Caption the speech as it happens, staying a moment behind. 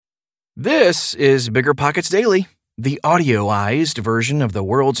This is Bigger Pockets Daily, the audioized version of the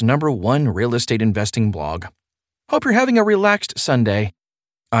world's #1 real estate investing blog. Hope you're having a relaxed Sunday.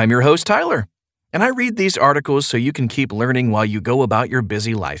 I'm your host, Tyler, and I read these articles so you can keep learning while you go about your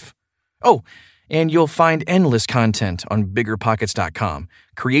busy life. Oh, and you'll find endless content on biggerpockets.com.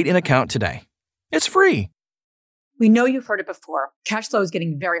 Create an account today. It's free. We know you've heard it before. Cash flow is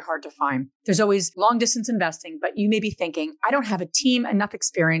getting very hard to find. There's always long distance investing, but you may be thinking, I don't have a team, enough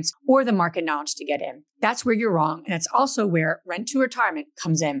experience, or the market knowledge to get in. That's where you're wrong. And it's also where Rent to Retirement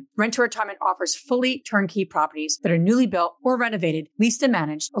comes in. Rent to Retirement offers fully turnkey properties that are newly built or renovated, leased and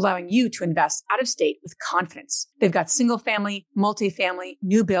managed, allowing you to invest out of state with confidence. They've got single family, multifamily,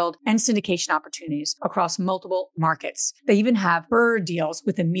 new build, and syndication opportunities across multiple markets. They even have BRRRR deals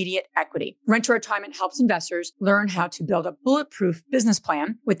with immediate equity. Rent to Retirement helps investors learn how to build a bulletproof business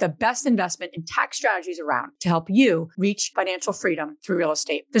plan with the best investment and tax strategies around to help you reach financial freedom through real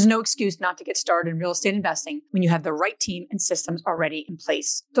estate. There's no excuse not to get started in real estate investing when you have the right team and systems already in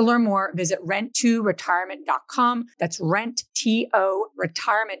place. To learn more, visit rent2retirement.com. That's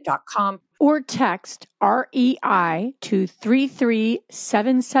rent2retirement.com. Or text REI to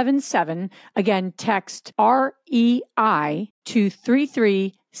 33777. Again, text REI to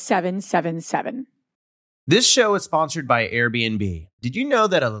 33777. This show is sponsored by Airbnb. Did you know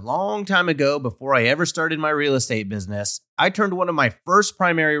that a long time ago, before I ever started my real estate business, I turned one of my first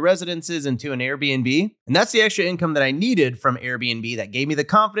primary residences into an Airbnb? And that's the extra income that I needed from Airbnb that gave me the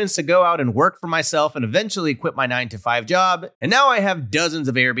confidence to go out and work for myself and eventually quit my 9-to-5 job. And now I have dozens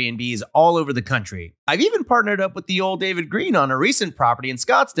of Airbnbs all over the country. I've even partnered up with the old David Green on a recent property in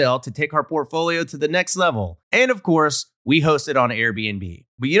Scottsdale to take our portfolio to the next level. And of course, we host it on Airbnb.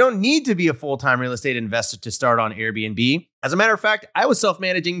 But you don't need to be a full-time real estate investor to start on Airbnb. As a matter of fact, I was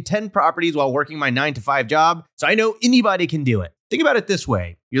self-managing 10 properties while working my 9-to-5 job, so I know anybody can do it. Think about it this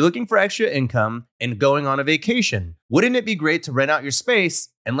way. You're looking for extra income and going on a vacation. Wouldn't it be great to rent out your space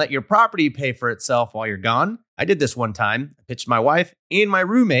and let your property pay for itself while you're gone? I did this one time. I pitched my wife and my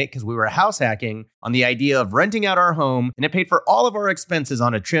roommate, because we were house hacking, on the idea of renting out our home, and it paid for all of our expenses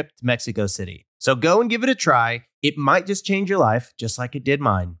on a trip to Mexico City. So go and give it a try. It might just change your life, just like it did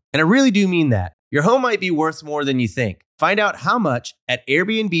mine. And I really do mean that. Your home might be worth more than you think. Find out how much at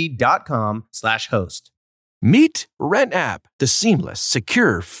airbnb.com/host. Meet RentApp, the seamless,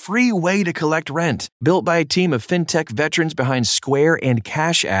 secure, free way to collect rent. Built by a team of fintech veterans behind Square and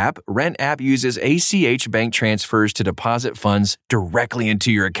Cash App, RentApp uses ACH bank transfers to deposit funds directly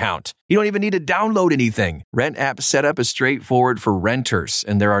into your account. You don't even need to download anything. RentApp setup is straightforward for renters,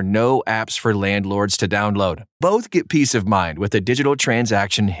 and there are no apps for landlords to download. Both get peace of mind with a digital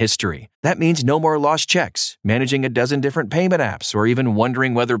transaction history. That means no more lost checks, managing a dozen different payment apps, or even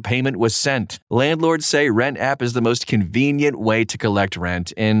wondering whether payment was sent. Landlords say RentApp is the most convenient way to collect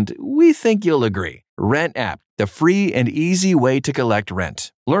rent, and we think you'll agree. RentApp, the free and easy way to collect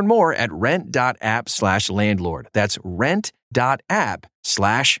rent. Learn more at rent.app/landlord. That's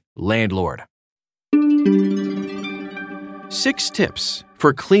rent.app/landlord. 6 tips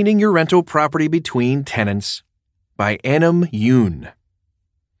for cleaning your rental property between tenants by Anam Yoon.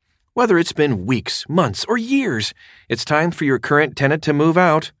 Whether it's been weeks, months, or years, it's time for your current tenant to move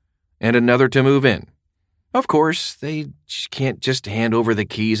out and another to move in. Of course, they can't just hand over the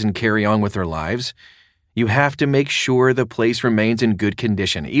keys and carry on with their lives. You have to make sure the place remains in good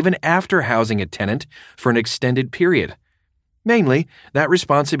condition, even after housing a tenant for an extended period. Mainly, that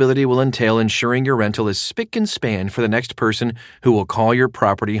responsibility will entail ensuring your rental is spick and span for the next person who will call your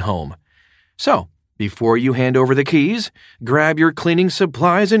property home. So, before you hand over the keys, grab your cleaning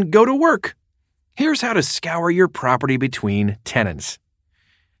supplies and go to work. Here's how to scour your property between tenants.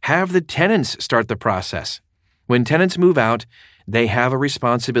 Have the tenants start the process. When tenants move out, they have a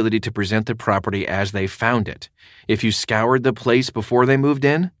responsibility to present the property as they found it. If you scoured the place before they moved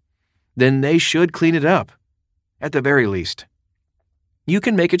in, then they should clean it up, at the very least. You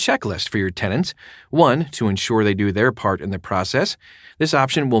can make a checklist for your tenants. 1, to ensure they do their part in the process. This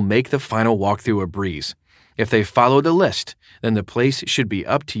option will make the final walkthrough a breeze. If they follow the list, then the place should be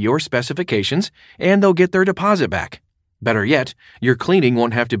up to your specifications and they'll get their deposit back. Better yet, your cleaning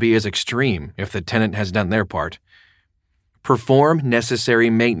won't have to be as extreme if the tenant has done their part. Perform necessary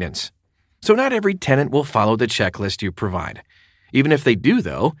maintenance. So not every tenant will follow the checklist you provide. Even if they do,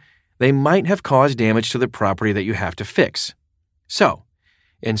 though, they might have caused damage to the property that you have to fix. So,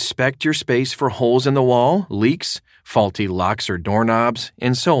 inspect your space for holes in the wall, leaks, faulty locks or doorknobs,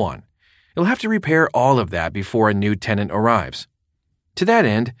 and so on. You'll have to repair all of that before a new tenant arrives. To that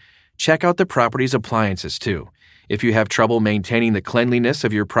end, check out the property's appliances too. If you have trouble maintaining the cleanliness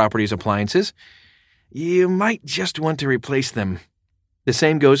of your property's appliances, you might just want to replace them. The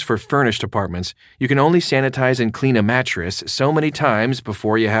same goes for furnished apartments. You can only sanitize and clean a mattress so many times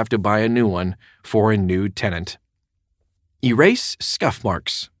before you have to buy a new one for a new tenant. Erase scuff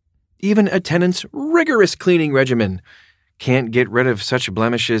marks. Even a tenant's rigorous cleaning regimen can't get rid of such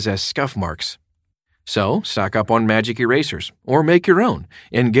blemishes as scuff marks. So, stock up on magic erasers, or make your own,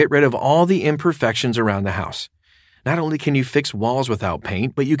 and get rid of all the imperfections around the house. Not only can you fix walls without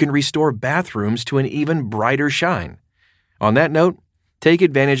paint, but you can restore bathrooms to an even brighter shine. On that note, take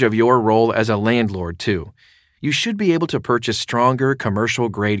advantage of your role as a landlord, too. You should be able to purchase stronger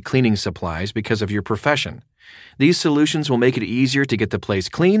commercial-grade cleaning supplies because of your profession. These solutions will make it easier to get the place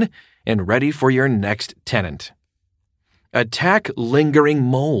clean and ready for your next tenant. Attack lingering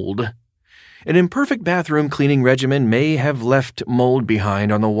mold. An imperfect bathroom cleaning regimen may have left mold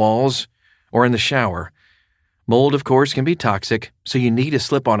behind on the walls or in the shower. Mold, of course, can be toxic, so you need to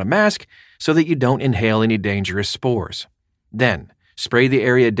slip on a mask so that you don't inhale any dangerous spores. Then, spray the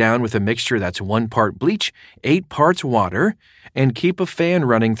area down with a mixture that's 1 part bleach, 8 parts water, and keep a fan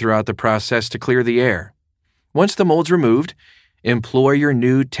running throughout the process to clear the air. Once the mold's removed, employ your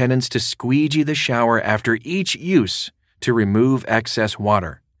new tenants to squeegee the shower after each use to remove excess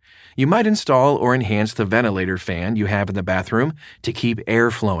water. You might install or enhance the ventilator fan you have in the bathroom to keep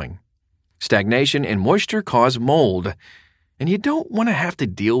air flowing. Stagnation and moisture cause mold, and you don't want to have to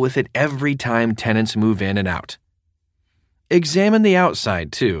deal with it every time tenants move in and out. Examine the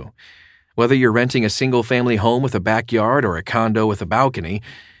outside, too. Whether you're renting a single-family home with a backyard or a condo with a balcony,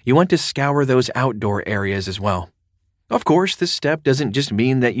 you want to scour those outdoor areas as well. Of course, this step doesn't just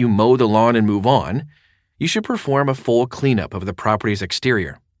mean that you mow the lawn and move on. You should perform a full cleanup of the property's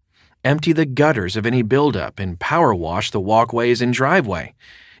exterior. Empty the gutters of any buildup and power wash the walkways and driveway.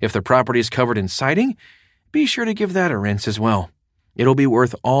 If the property is covered in siding, be sure to give that a rinse as well. It'll be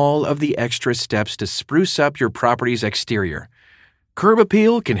worth all of the extra steps to spruce up your property's exterior. Curb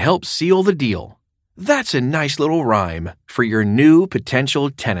appeal can help seal the deal. That's a nice little rhyme for your new potential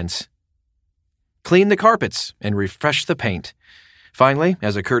tenants. Clean the carpets and refresh the paint. Finally,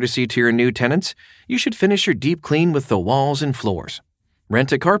 as a courtesy to your new tenants, you should finish your deep clean with the walls and floors.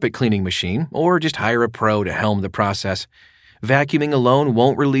 Rent a carpet cleaning machine or just hire a pro to helm the process. Vacuuming alone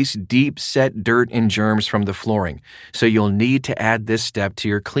won't release deep-set dirt and germs from the flooring, so you'll need to add this step to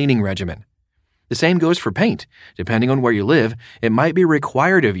your cleaning regimen. The same goes for paint. Depending on where you live, it might be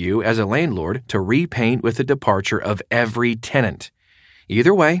required of you as a landlord to repaint with the departure of every tenant.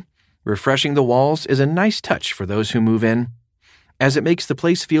 Either way, refreshing the walls is a nice touch for those who move in, as it makes the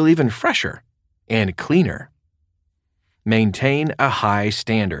place feel even fresher and cleaner. Maintain a high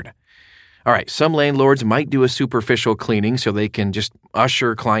standard. All right, some landlords might do a superficial cleaning so they can just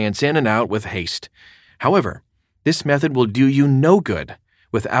usher clients in and out with haste. However, this method will do you no good.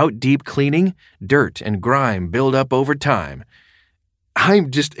 Without deep cleaning, dirt and grime build up over time.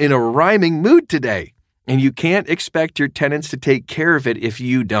 I'm just in a rhyming mood today, and you can't expect your tenants to take care of it if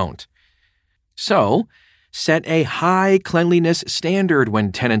you don't. So, set a high cleanliness standard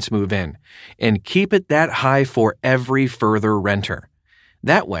when tenants move in, and keep it that high for every further renter.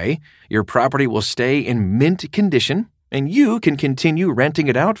 That way, your property will stay in mint condition, and you can continue renting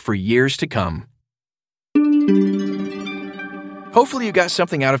it out for years to come. Hopefully you got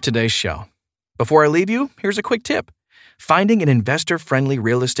something out of today's show. Before I leave you, here's a quick tip. Finding an investor-friendly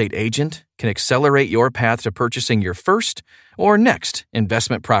real estate agent can accelerate your path to purchasing your first or next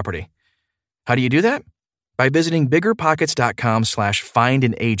investment property. How do you do that? By visiting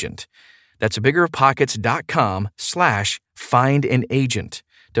biggerpockets.com/find-an-agent. That's biggerpockets.com/find-an-agent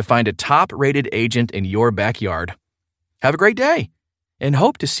to find a top-rated agent in your backyard. Have a great day, and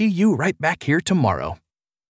hope to see you right back here tomorrow.